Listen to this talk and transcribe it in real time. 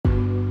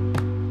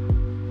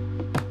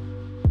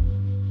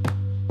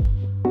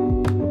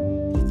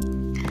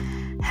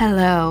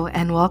Hello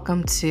and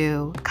welcome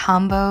to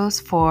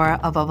Combos for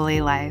a Bubbly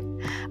Life,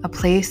 a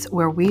place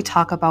where we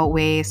talk about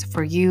ways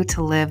for you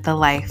to live the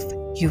life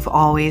you've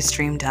always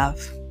dreamed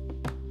of.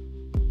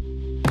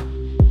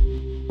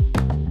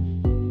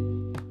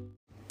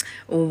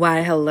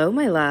 Why, hello,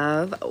 my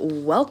love.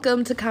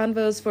 Welcome to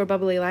Convos for a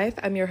Bubbly Life.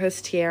 I'm your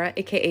host, Tiara,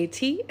 aka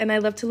T, and I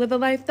love to live a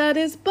life that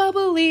is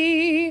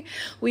bubbly.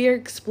 We are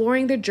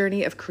exploring the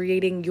journey of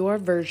creating your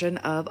version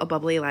of a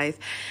bubbly life,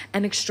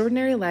 an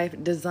extraordinary life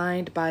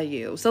designed by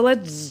you. So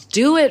let's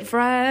do it,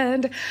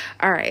 friend.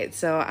 All right,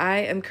 so I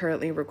am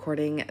currently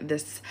recording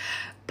this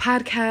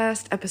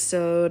podcast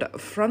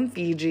episode from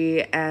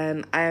Fiji,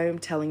 and I'm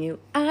telling you,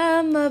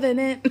 I'm loving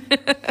it.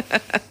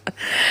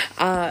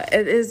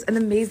 It is an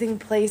amazing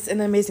place,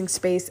 an amazing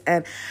space,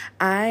 and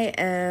I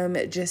am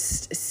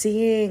just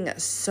seeing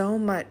so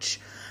much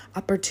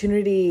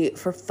opportunity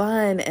for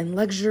fun and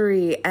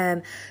luxury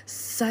and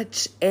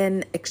such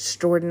an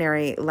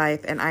extraordinary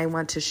life, and I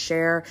want to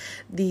share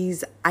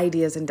these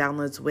ideas and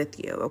downloads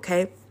with you,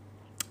 okay?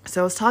 So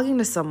I was talking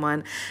to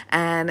someone,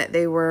 and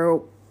they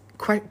were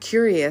quite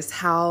curious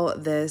how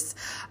this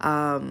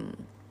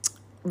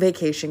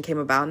vacation came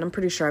about, and I'm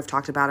pretty sure I've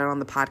talked about it on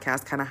the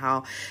podcast, kind of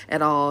how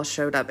it all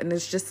showed up, and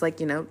it's just like,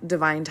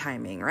 divine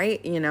timing,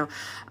 right?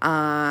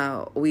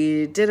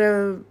 We did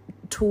a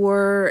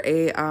tour,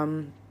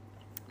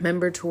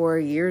 member tour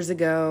years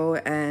ago,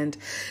 and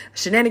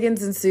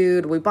shenanigans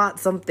ensued. We bought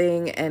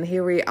something, and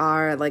here we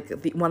are.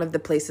 One of the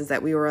places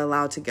that we were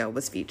allowed to go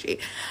was Fiji,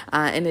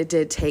 and it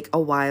did take a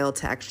while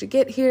to actually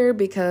get here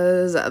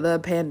because the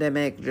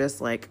pandemic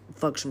just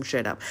fucked some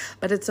shit up,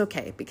 but it's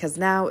okay because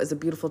now is a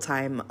beautiful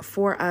time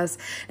for us,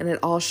 and it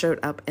all showed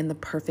up in the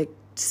perfect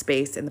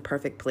space, in the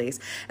perfect place,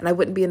 and I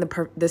wouldn't be in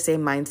the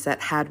same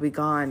mindset had we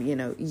gone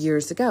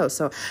years ago.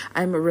 So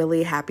I'm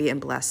really happy and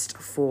blessed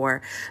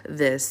for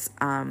this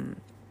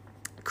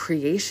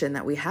creation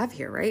that we have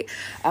here, right?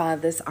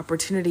 This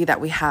opportunity that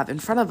we have in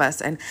front of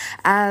us. And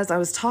as I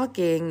was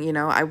talking,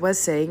 I was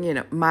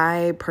saying,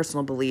 my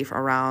personal belief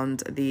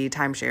around the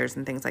timeshares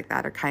and things like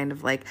that are kind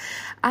of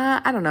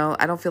I don't know.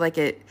 I don't feel like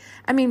it.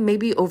 I mean,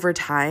 maybe over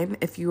time,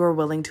 if you are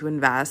willing to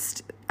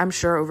invest, I'm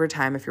sure over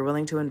time, if you're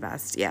willing to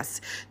invest,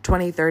 yes,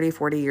 20, 30,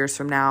 40 years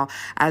from now,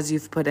 as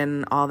you've put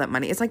in all that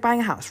money, it's like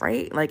buying a house,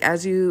 right?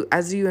 As you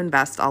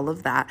invest all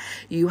of that,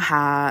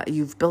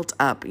 you've built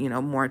up,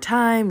 more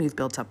time, you've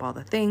built up all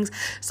the things.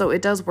 So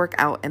it does work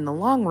out in the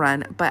long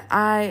run. But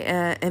I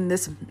am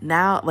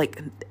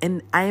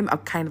a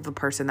kind of a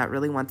person that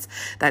really wants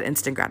that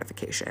instant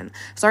gratification.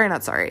 Sorry,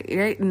 not sorry,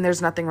 right? And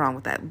there's nothing wrong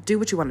with that. Do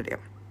what you want to do.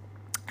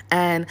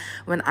 And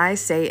when I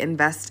say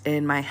invest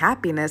in my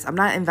happiness, I'm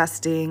not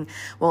investing,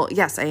 well,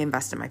 yes, I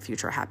invest in my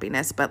future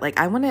happiness, but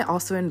I want to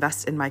also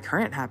invest in my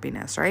current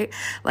happiness, right?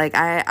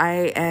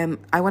 I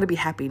want to be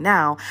happy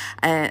now.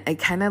 And I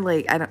kind of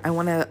I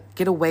want to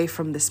get away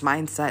from this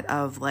mindset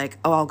of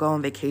I'll go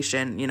on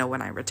vacation,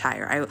 when I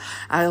retire.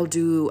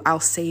 I'll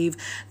save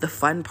the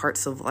fun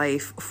parts of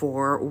life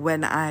for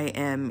when I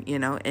am,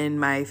 in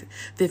my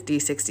 50s,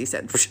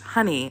 60s.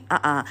 Honey,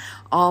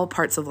 all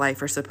parts of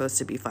life are supposed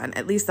to be fun.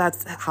 At least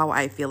that's how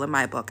I feel in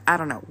my book. I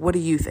don't know. What do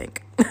you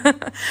think,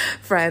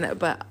 friend?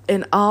 But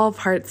in all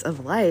parts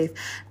of life,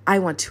 I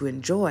want to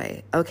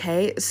enjoy.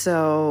 Okay.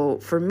 So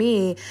for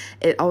me,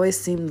 it always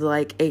seemed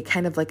like a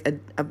kind of a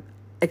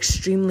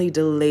extremely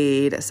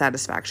delayed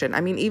satisfaction.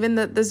 I mean, even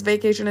this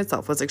vacation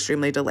itself was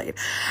extremely delayed.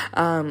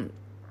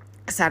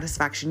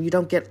 Satisfaction. You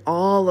don't get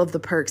all of the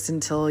perks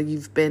until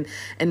you've been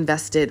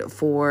invested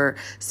for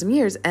some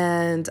years.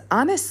 And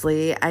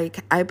honestly, I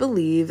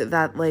believe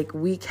that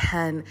we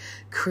can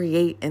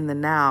create in the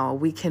now,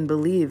 we can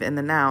believe in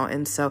the now.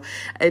 And so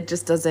it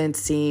just doesn't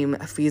seem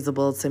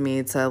feasible to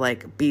me to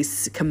be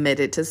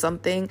committed to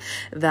something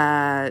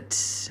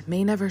that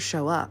may never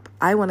show up.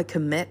 I want to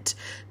commit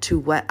to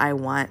what I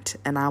want,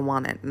 and I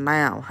want it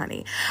now,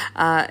 honey.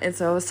 And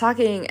so I was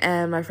talking,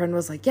 and my friend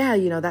was like, yeah,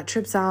 that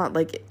trip's out.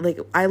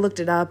 I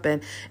looked it up,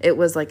 and it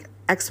was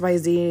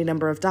XYZ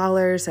number of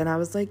dollars. And I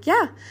was like,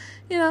 yeah,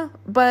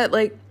 but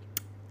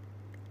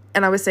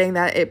and I was saying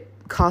that it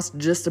cost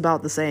just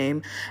about the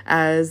same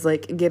as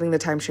getting the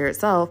timeshare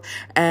itself.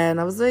 And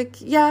I was like,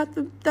 yeah,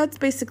 that's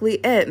basically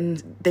it.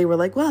 And they were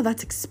like, wow,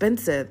 that's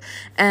expensive.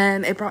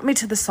 And it brought me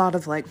to the thought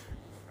of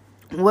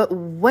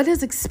what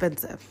is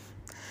expensive?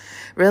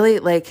 Really,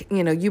 you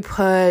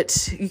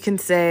can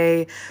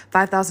say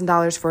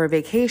 $5,000 for a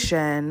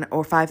vacation,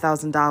 or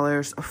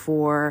 $5,000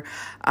 for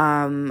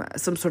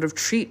some sort of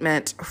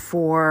treatment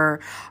for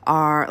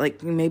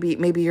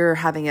maybe you're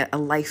having a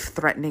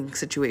life-threatening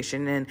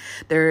situation, and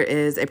there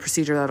is a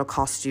procedure that'll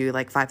cost you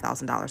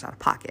 $5,000 out of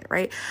pocket,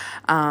 right?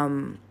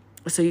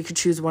 So you could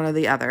choose one or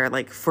the other,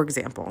 for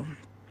example.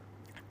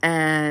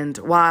 And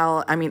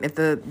while, if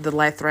the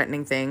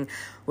life-threatening thing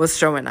was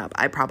showing up,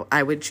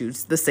 I would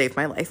choose to save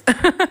my life.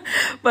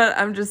 But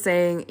I'm just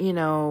saying,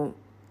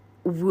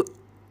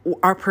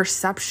 our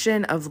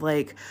perception of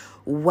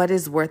what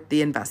is worth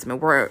the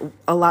investment, where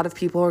a lot of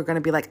people are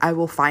going to be I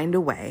will find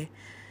a way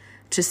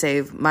to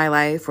save my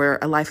life or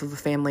a life of a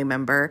family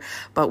member,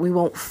 but we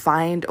won't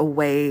find a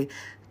way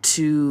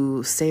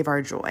to save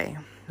our joy.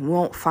 We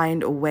won't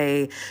find a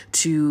way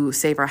to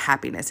save our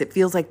happiness. It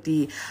feels like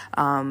the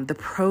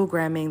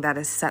programming that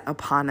is set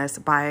upon us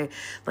by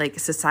like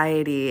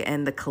society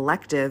and the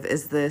collective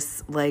is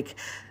this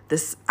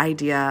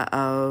idea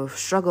of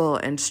struggle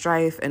and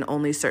strife, and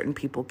only certain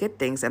people get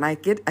things. And I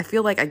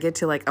feel like I get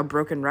to like a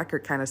broken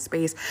record kind of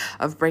space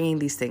of bringing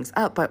these things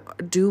up.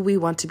 But do we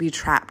want to be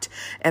trapped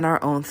in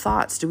our own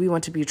thoughts? Do we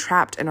want to be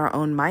trapped in our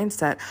own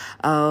mindset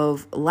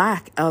of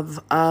lack of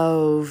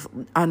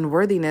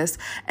unworthiness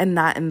and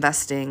not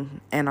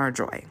investing in our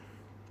joy?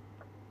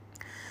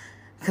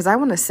 Because I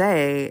want to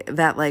say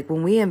that like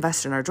when we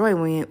invest in our joy,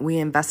 when we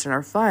invest in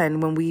our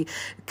fun, when we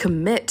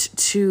commit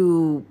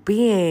to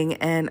being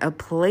in a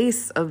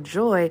place of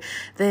joy,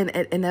 then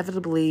it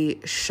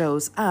inevitably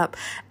shows up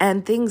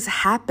and things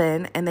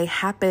happen, and they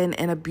happen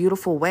in a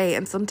beautiful way.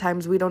 And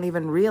sometimes we don't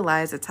even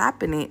realize it's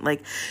happening.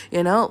 Like,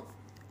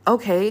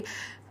 okay,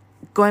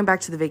 going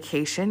back to the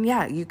vacation.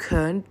 Yeah, you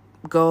could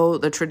go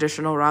the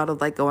traditional route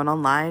of like going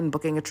online,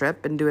 booking a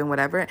trip and doing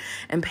whatever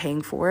and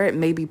paying for it,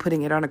 maybe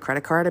putting it on a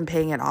credit card and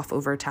paying it off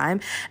over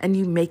time, and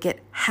you make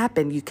it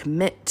happen. You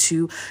commit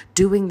to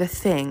doing the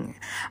thing.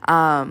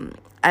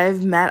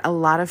 I've met a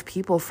lot of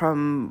people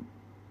from,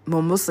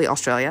 mostly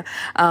Australia,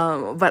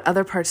 but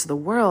other parts of the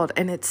world.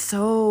 And it's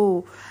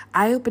so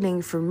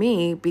eye-opening for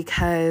me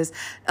because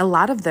a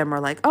lot of them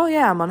are like, oh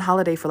yeah, I'm on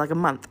holiday for like a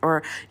month,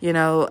 or,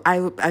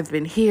 I've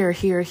been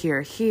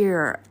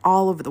here,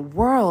 all over the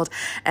world.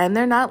 And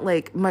they're not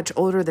like much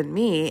older than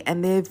me,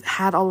 and they've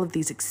had all of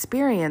these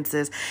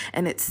experiences.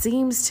 And it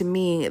seems to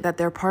me that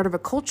they're part of a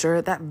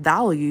culture that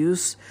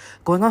values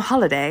going on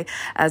holiday,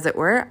 as it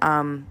were.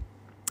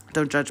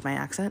 Don't judge my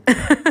accent.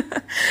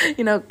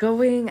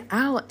 Going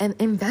out and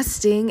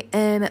investing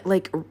in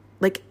like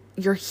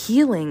your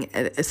healing,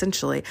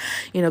 essentially,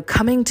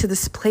 coming to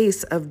this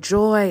place of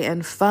joy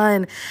and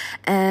fun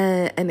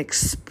and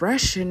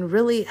expression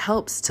really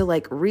helps to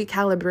like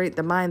recalibrate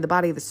the mind, the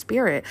body, the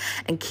spirit,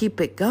 and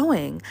keep it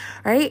going,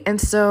 right?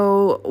 And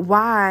so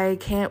why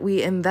can't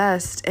we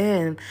invest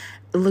in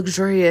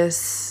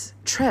luxurious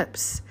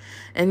trips?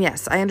 And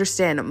yes, I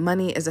understand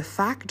money is a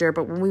factor,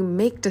 but when we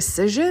make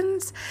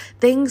decisions,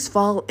 things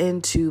fall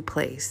into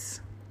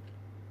place.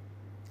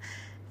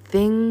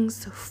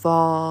 Things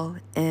fall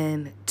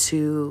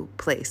into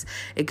place.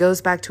 It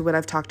goes back to what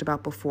I've talked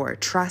about before,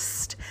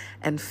 trust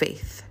and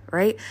faith,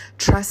 right?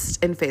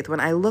 Trust and faith. When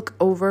I look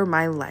over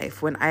my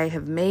life, when I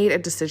have made a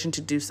decision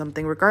to do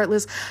something,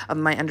 regardless of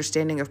my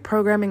understanding of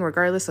programming,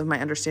 regardless of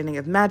my understanding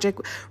of magic,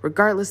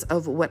 regardless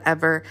of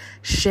whatever,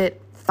 shit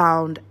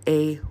found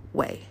a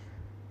way.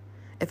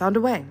 It found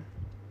a way.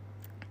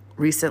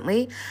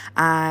 Recently,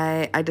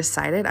 I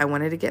decided I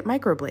wanted to get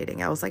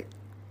microblading. I was like,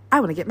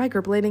 I want to get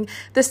microblading.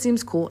 This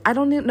seems cool. I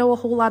don't know a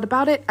whole lot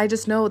about it. I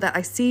just know that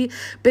I see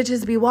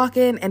bitches be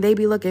walking and they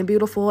be looking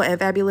beautiful and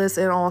fabulous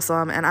and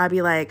awesome. And I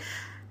be like,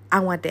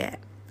 I want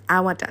that.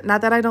 Not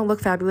that I don't look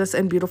fabulous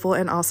and beautiful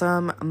and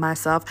awesome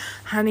myself.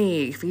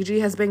 Honey, Fiji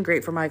has been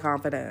great for my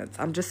confidence.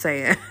 I'm just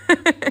saying.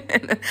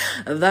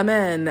 The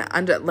men,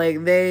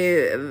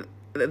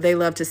 they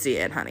love to see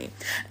it, honey.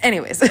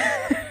 Anyways,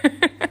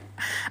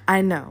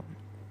 I know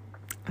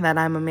that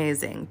I'm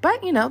amazing,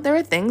 but there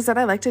are things that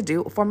I like to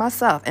do for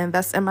myself,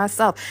 invest in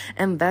myself,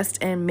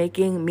 invest in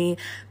making me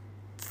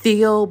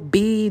feel,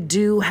 be,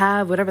 do,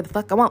 have whatever the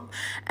fuck I want.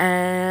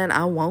 And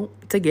I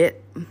want to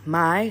get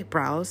my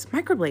brows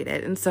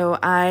microbladed. And so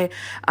I,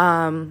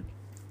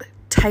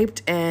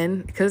 typed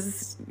in,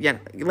 because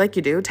like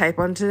you do, type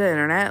onto the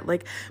internet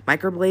like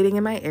microblading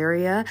in my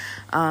area.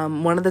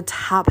 One of the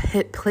top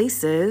hit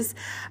places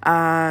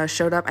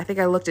showed up. I think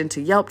I looked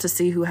into Yelp to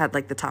see who had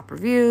like the top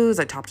reviews.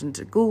 I typed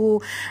into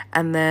Google,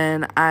 and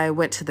then I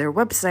went to their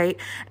website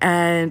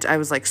and I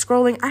was like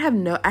scrolling. I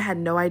had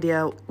no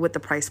idea what the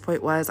price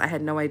point was. I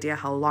had no idea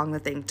how long the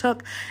thing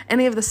took,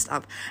 any of the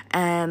stuff.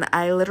 And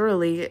I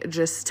literally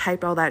just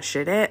typed all that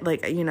shit in.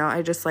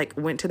 I just like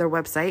went to their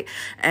website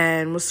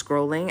and was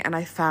scrolling, and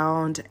I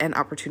found an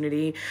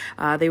opportunity.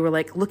 They were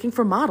like looking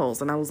for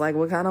models, and I was like,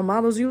 what kind of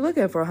models you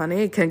looking for,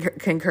 honey? Can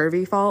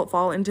curvy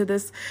fall into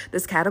this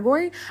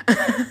category?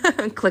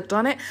 Clicked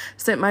on it,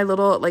 sent my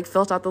little,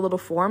 filled out the little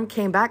form,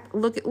 came back,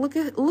 looky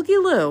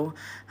Lou,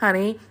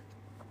 honey.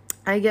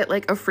 I get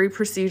like a free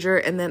procedure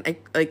and then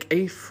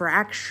a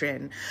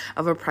fraction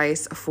of a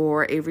price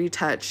for a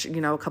retouch,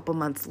 a couple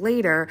months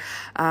later,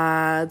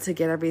 to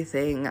get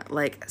everything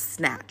like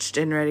snatched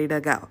and ready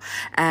to go.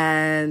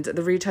 And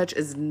the retouch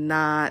is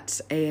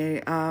not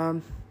a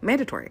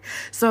mandatory.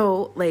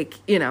 So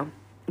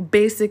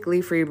basically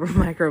free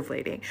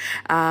microblading.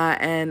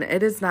 And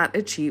it is not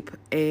a cheap,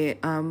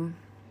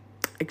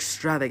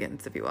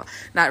 extravagance, if you will.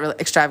 Not really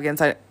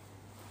extravagance.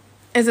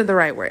 Isn't the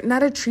right word.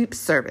 Not a cheap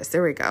service.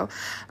 There we go.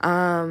 But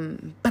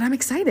I'm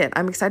excited.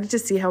 I'm excited to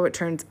see how it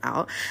turns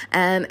out.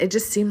 And it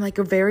just seemed like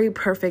a very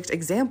perfect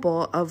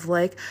example of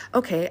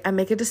okay, I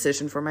make a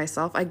decision for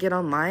myself. I get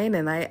online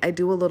and I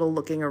do a little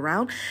looking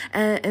around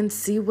and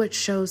see what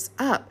shows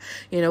up.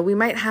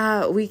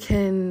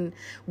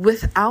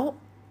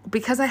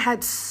 Because I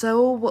had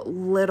so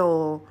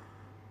little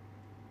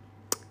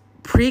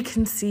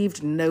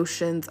preconceived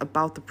notions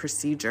about the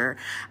procedure.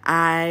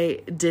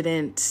 I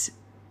didn't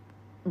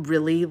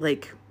really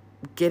like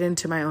get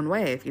into my own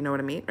way, if you know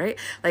what I mean, right?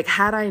 Like,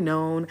 had I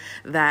known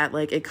that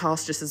like it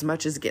costs just as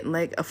much as getting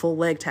like a full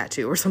leg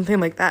tattoo or something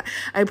like that,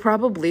 I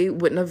probably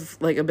wouldn't have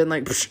like been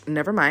like,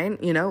 never mind,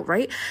 you know,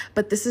 right?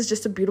 But this is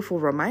just a beautiful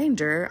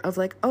reminder of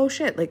like, oh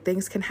shit, like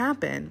things can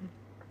happen.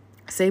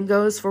 Same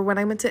goes for when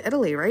I went to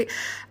Italy, right?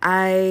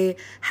 I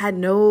had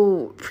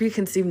no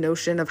preconceived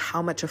notion of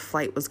how much a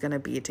flight was going to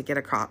be to get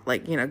across,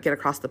 like, you know, get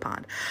across the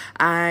pond.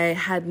 I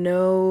had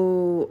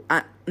no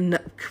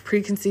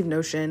preconceived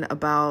notion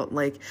about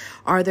like,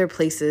 are there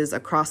places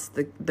across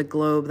the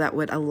globe that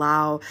would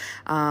allow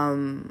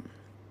an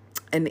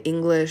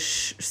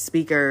English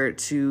speaker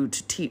to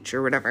teach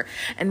or whatever.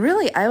 And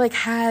really, I like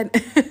had,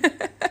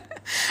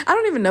 I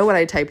don't even know what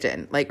I typed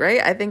in, like, right?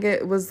 I think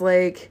it was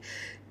like,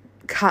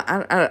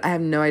 I have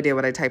no idea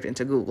what I typed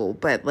into Google,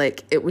 but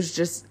like it was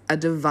just a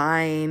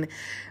divine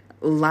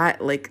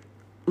like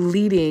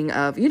leading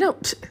of, you know,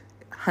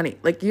 honey,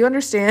 like you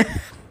understand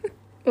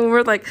when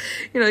we're like,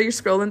 you know, you're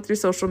scrolling through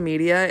social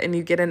media and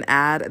you get an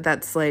ad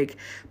that's like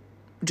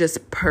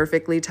just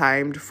perfectly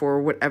timed for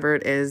whatever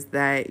it is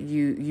that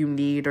you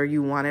need or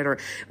you wanted, or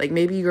like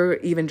maybe you're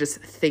even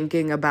just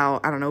thinking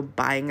about, I don't know,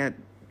 buying a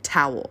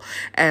towel,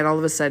 and all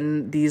of a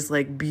sudden these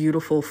like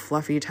beautiful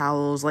fluffy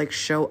towels like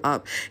show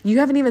up. You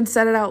haven't even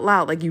said it out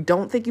loud, like you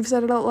don't think you've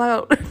said it out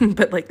loud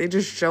but like they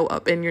just show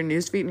up in your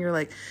newsfeed and you're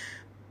like,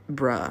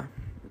 bruh,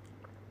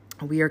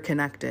 we are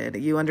connected.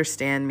 You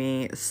understand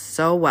me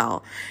so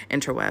well,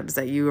 interwebs,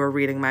 that you are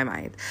reading my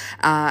mind.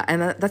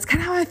 And that's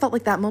kind of how I felt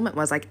like that moment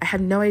was. Like I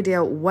had no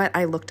idea what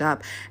I looked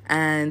up,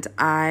 and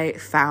I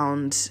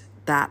found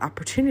that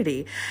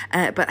opportunity.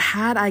 But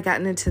had I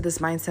gotten into this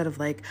mindset of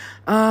like,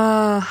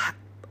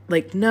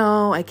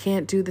 no, I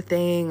can't do the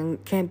thing,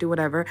 can't do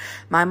whatever,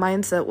 my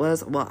mindset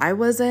was, well, I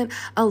wasn't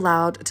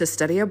allowed to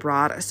study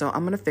abroad, so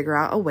I'm going to figure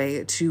out a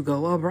way to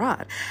go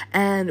abroad.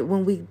 And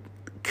when we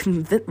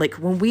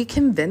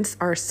convince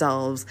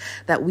ourselves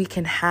that we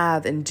can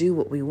have and do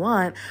what we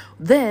want,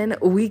 then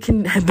we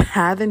can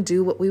have and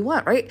do what we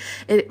want, right?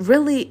 It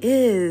really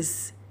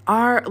is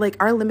our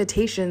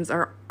limitations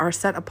are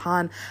set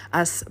upon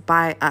us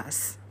by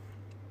us.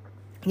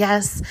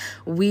 Yes,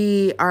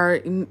 we are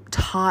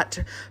taught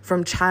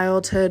from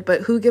childhood,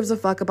 but who gives a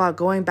fuck about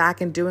going back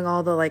and doing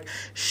all the like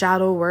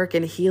shadow work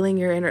and healing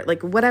your inner,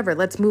 like whatever,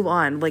 let's move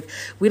on. Like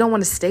we don't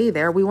want to stay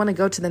there. We want to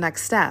go to the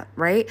next step,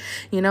 right?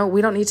 You know,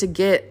 we don't need to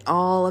get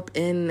all up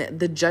in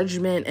the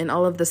judgment and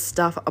all of the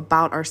stuff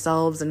about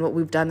ourselves and what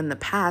we've done in the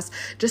past.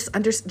 Just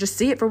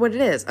see it for what it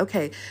is.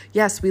 Okay.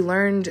 Yes, we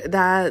learned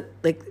that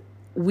like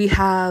we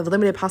have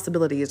limited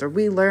possibilities, or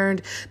we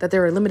learned that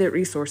there are limited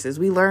resources.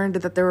 We learned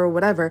that there were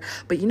whatever,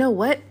 but you know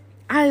what?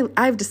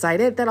 I've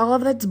decided that all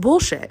of that's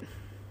bullshit,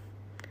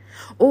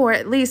 or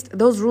at least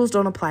those rules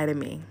don't apply to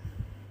me,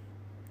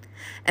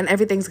 and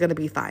everything's going to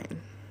be fine.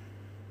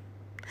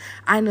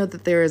 I know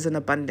that there is an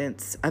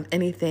abundance of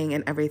anything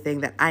and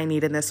everything that I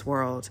need in this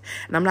world,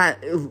 and I'm not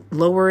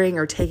lowering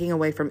or taking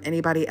away from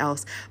anybody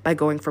else by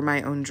going for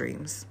my own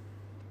dreams.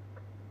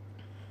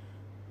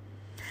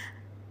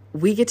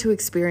 We get to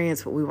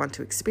experience what we want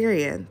to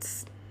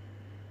experience.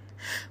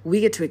 We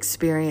get to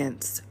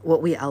experience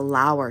what we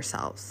allow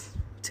ourselves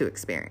to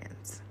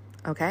experience.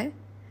 Okay?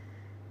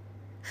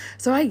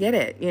 So I get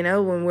it, you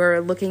know, when we're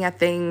looking at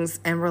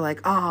things and we're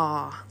like,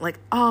 oh,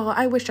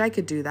 I wish I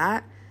could do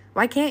that.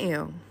 Why can't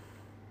you?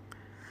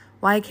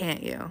 Why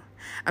can't you?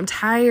 I'm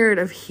tired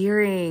of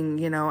hearing,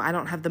 you know, I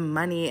don't have the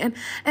money, and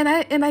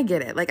I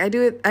get it. Like I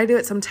do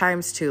it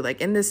sometimes too. Like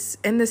in this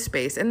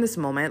space, in this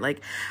moment, like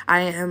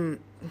I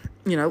am,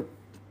 you know,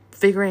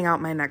 figuring out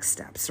my next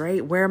steps,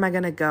 right? Where am I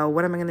going to go?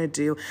 What am I going to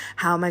do?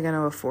 How am I going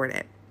to afford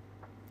it?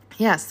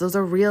 Yes, those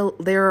are real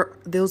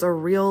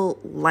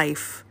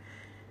life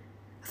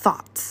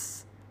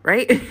thoughts,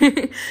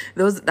 right?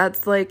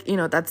 That's like, you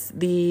know, that's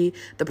the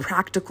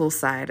practical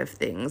side of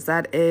things.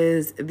 That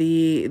is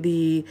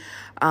the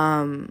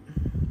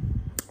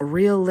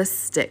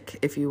realistic,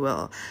 if you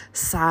will,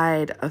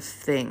 side of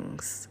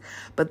things.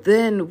 But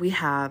then we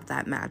have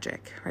that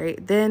magic,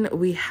 right? Then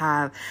we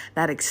have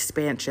that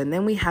expansion.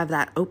 Then we have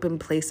that open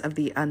place of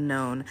the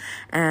unknown.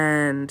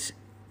 And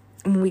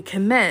when we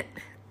commit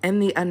in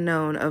the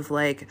unknown of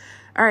like,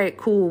 all right,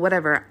 cool,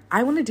 whatever,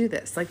 I want to do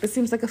this. Like, this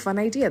seems like a fun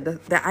idea.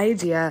 The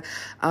idea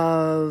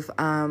of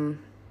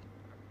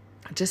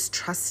just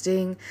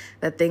trusting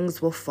that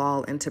things will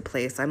fall into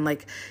place. I'm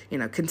like, you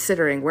know,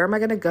 considering where am I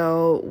going to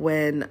go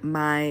when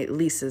my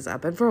lease is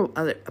up? And for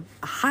a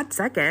hot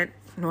second,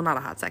 well, not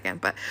a hot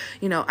second, but,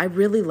 you know, I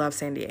really love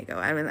San Diego.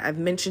 I mean, I've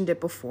mentioned it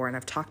before and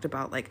I've talked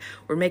about like,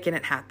 we're making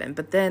it happen.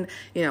 But then,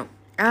 you know,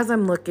 as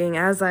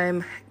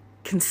I'm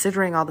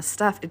considering all the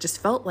stuff, it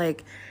just felt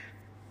like,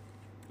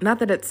 not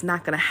that it's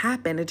not going to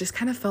happen. It just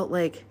kind of felt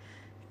like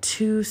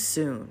too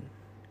soon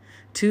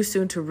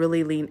to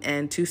really lean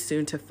in, too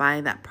soon to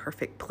find that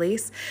perfect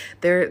place.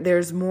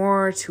 There's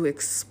more to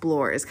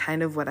explore is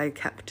kind of what I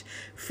kept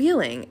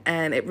feeling.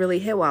 And it really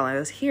hit while I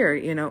was here,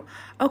 you know,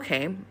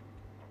 okay,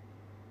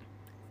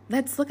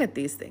 let's look at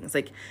these things.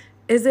 Like,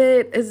 is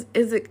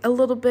it a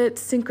little bit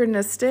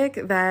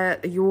synchronistic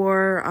that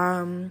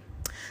your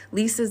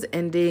lease is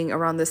ending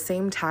around the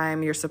same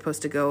time you're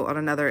supposed to go on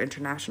another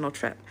international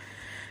trip?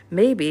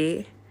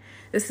 Maybe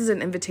this is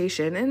an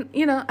invitation, and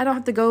I don't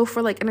have to go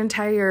for like an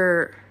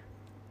entire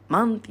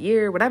month,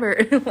 year, whatever.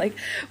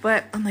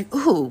 But I'm like,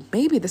 ooh,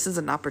 maybe this is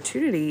an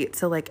opportunity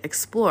to like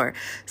explore,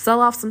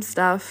 sell off some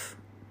stuff,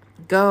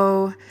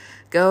 go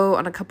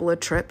on a couple of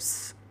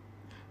trips,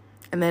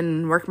 and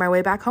then work my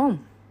way back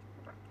home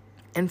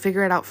and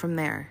figure it out from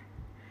there.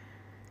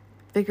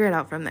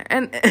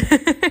 And,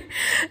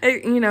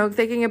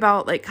 thinking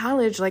about like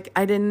college, like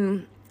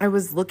I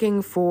was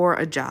looking for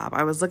a job.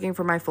 I was looking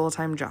for my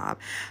full-time job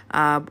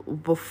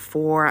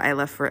before I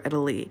left for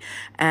Italy.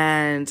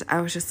 And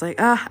I was just like,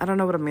 I don't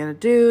know what I'm going to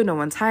do. No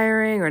one's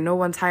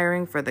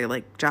hiring for the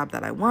like job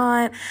that I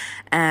want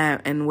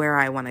and where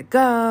I want to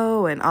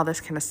go and all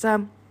this kind of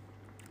stuff.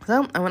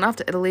 So I went off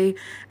to Italy.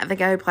 I think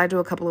I applied to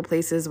a couple of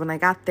places when I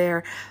got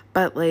there,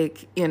 but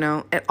like,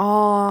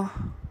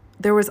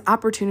 there was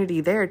opportunity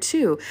there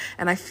too.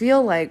 And I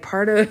feel like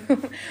part of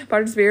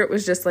Spirit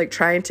was just like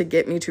trying to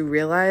get me to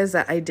realize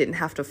that I didn't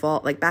have to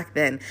fall, like back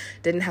then,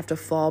 didn't have to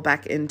fall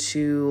back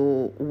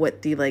into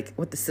what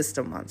the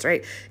system wants,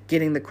 right?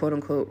 Getting the quote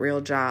unquote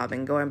real job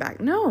and going back.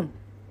 No.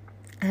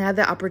 I had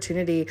the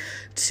opportunity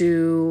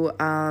to,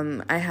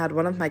 I had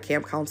one of my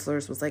camp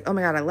counselors was like, oh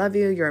my God, I love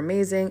you. You're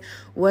amazing.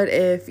 What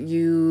if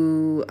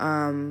you,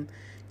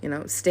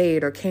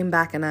 stayed or came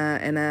back in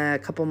a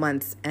couple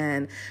months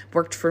and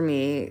worked for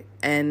me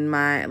and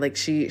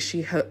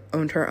she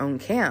owned her own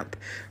camp,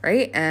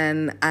 right?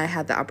 And I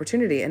had the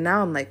opportunity. And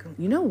now I'm like,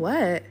 you know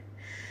what?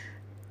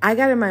 I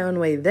got in my own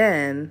way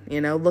then,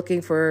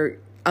 looking for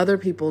other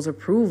people's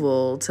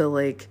approval to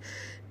like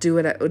do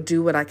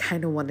what I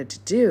kind of wanted to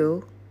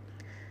do.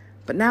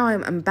 But now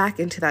I'm back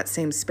into that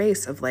same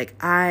space of like,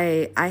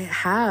 I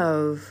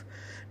have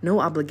no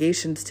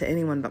obligations to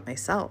anyone but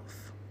myself.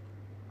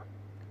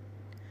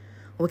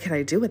 What can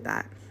I do with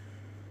that?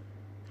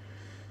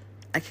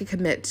 I could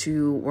commit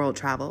to world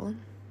travel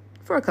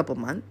for a couple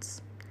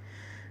months,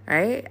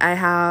 right? I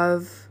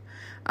have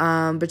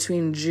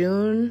between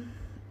June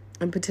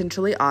and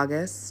potentially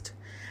August,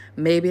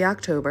 maybe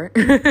October,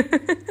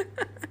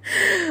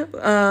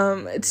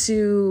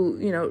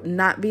 to,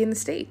 not be in the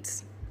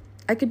States.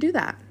 I could do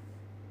that.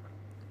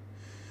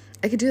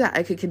 I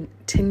could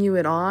continue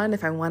it on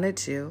if I wanted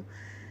to.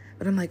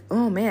 But I'm like,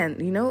 oh man,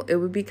 it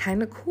would be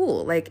kind of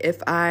cool. Like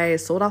if I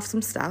sold off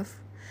some stuff,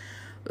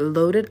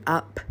 loaded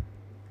up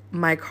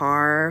my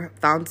car,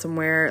 found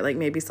somewhere, like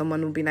maybe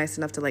someone would be nice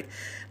enough to like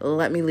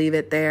let me leave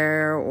it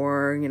there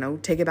or,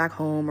 take it back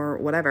home or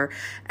whatever.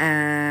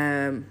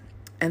 And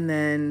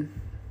then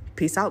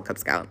peace out, Cub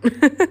Scout,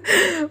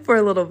 for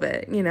a little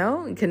bit,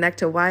 connect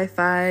to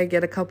Wi-Fi,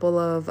 get a couple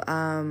of,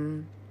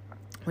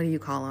 what do you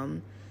call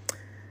them?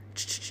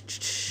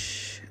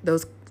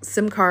 Those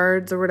SIM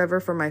cards or whatever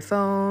for my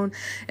phone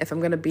if I'm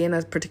going to be in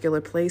a particular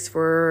place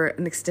for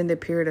an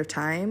extended period of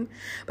time.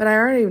 But I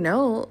already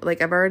know,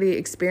 like I've already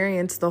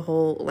experienced the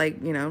whole,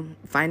 like,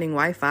 finding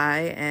Wi-Fi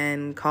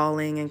and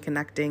calling and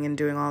connecting and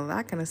doing all of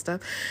that kind of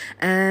stuff.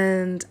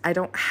 And I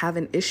don't have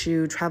an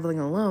issue traveling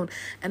alone.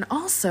 And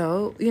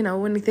also,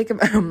 when you think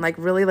about like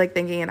really like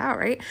thinking it out,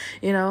 right?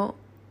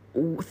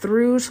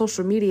 Through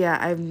social media,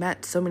 I've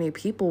met so many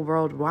people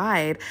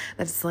worldwide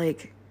that it's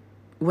like,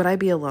 would I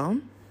be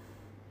alone?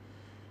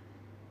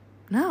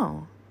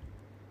 No.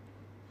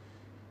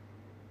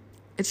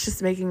 It's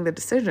just making the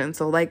decision.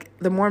 So like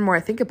the more and more I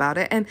think about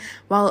it, and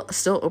while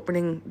still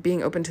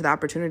being open to the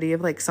opportunity of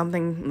like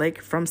something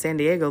like from San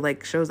Diego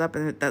like shows up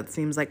and that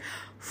seems like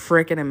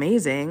freaking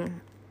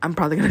amazing, I'm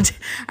probably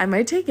I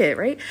might take it,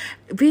 right?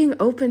 Being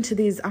open to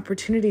these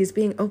opportunities,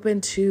 being open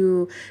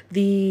to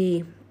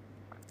the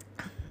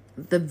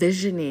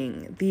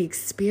visioning, the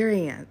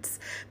experience,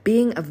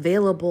 being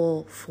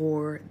available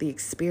for the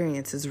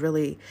experience is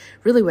really,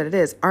 really what it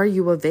is. Are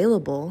you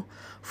available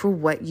for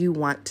what you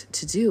want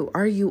to do?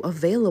 Are you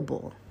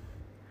available?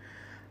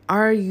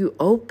 Are you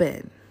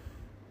open?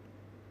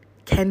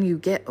 Can you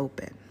get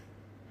open?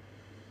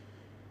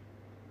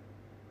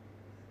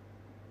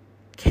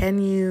 Can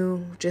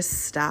you just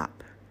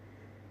stop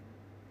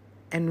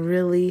and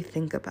really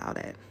think about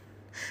it?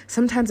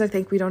 Sometimes I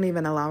think we don't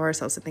even allow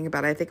ourselves to think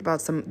about it. I think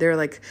about there are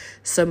like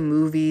some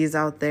movies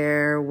out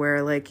there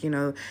where like,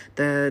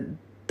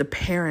 the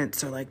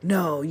parents are like,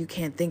 no, you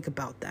can't think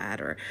about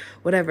that or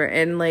whatever.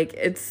 And like,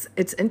 it's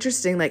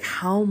interesting, like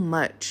how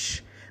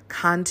much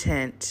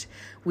content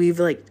we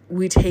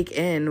take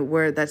in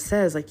where that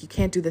says like, you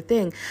can't do the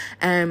thing.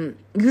 And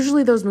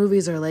usually those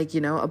movies are like,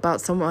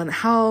 about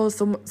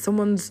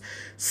someone's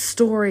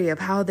story of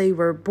how they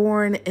were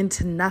born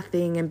into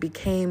nothing and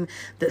became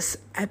this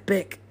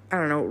epic, I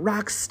don't know,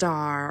 rock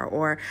star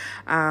or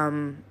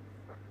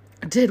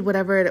did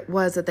whatever it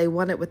was that they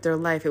wanted with their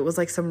life. It was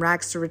like some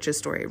rags to riches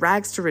story.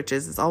 Rags to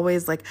riches is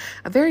always like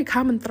a very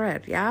common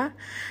thread, yeah?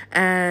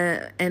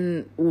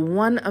 And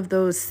one of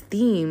those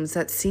themes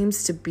that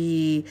seems to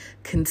be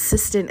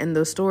consistent in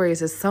those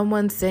stories is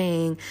someone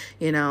saying,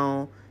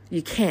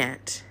 you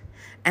can't.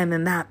 And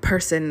then that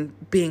person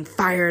being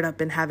fired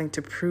up and having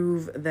to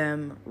prove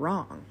them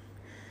wrong.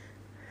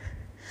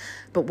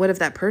 But what if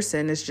that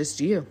person is just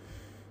you?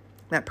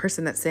 That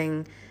person that's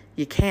saying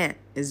you can't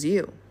is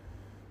you.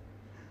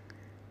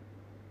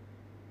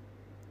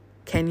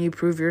 Can you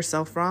prove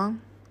yourself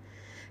wrong?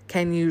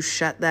 Can you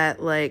shut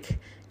that, like,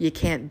 you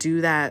can't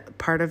do that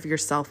part of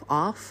yourself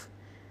off?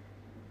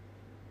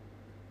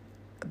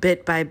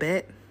 Bit by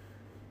bit,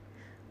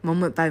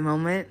 moment by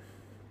moment,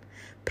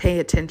 pay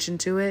attention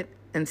to it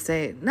and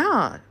say,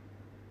 nah,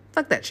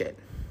 fuck that shit.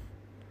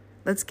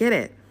 Let's get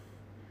it.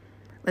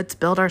 Let's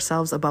build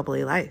ourselves a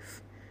bubbly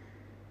life.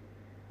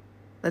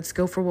 Let's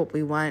go for what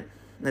we want.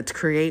 Let's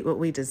create what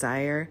we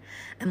desire.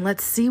 And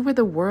let's see where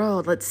the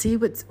world, let's see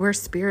where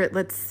spirit,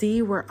 let's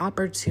see where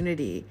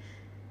opportunity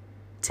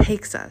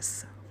takes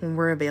us when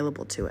we're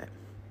available to it.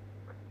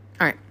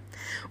 All right.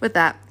 With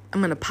that, I'm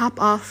going to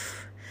pop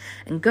off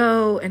and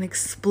go and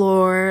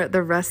explore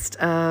the rest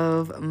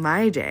of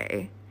my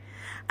day.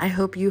 I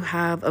hope you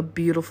have a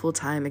beautiful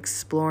time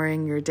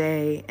exploring your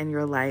day and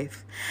your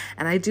life.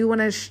 And I do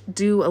want to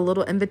do a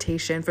little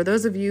invitation for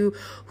those of you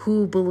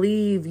who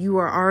believe you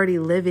are already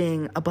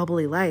living a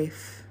bubbly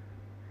life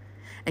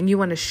and you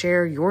want to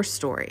share your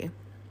story.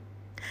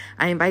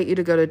 I invite you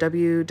to go to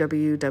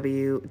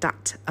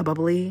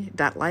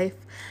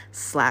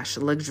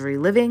www.abubbly.life/luxury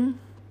living.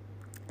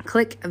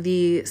 Click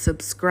the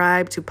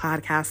subscribe to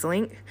podcast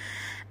link.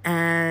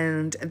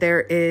 And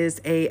there is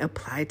a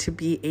apply to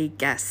be a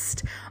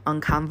guest on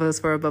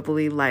Convos for a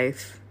Bubbly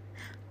Life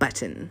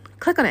button.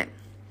 Click on it.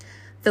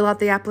 Fill out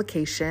the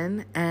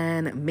application,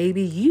 and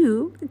maybe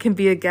you can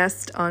be a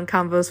guest on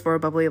Convos for a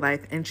Bubbly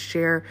Life and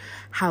share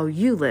how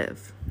you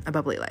live a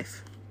bubbly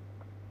life.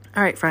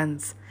 All right,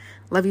 friends.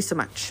 Love you so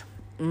much.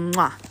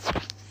 Mwah.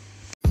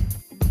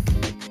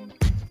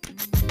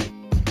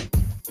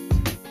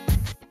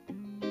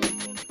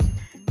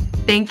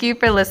 Thank you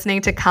for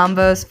listening to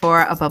Convos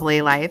for a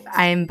Bubbly Life.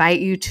 I invite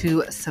you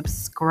to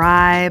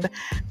subscribe,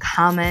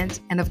 comment,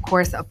 and of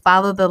course,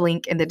 follow the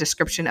link in the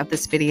description of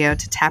this video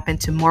to tap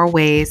into more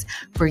ways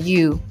for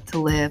you to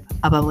live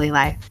a bubbly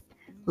life.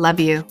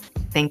 Love you.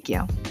 Thank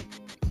you.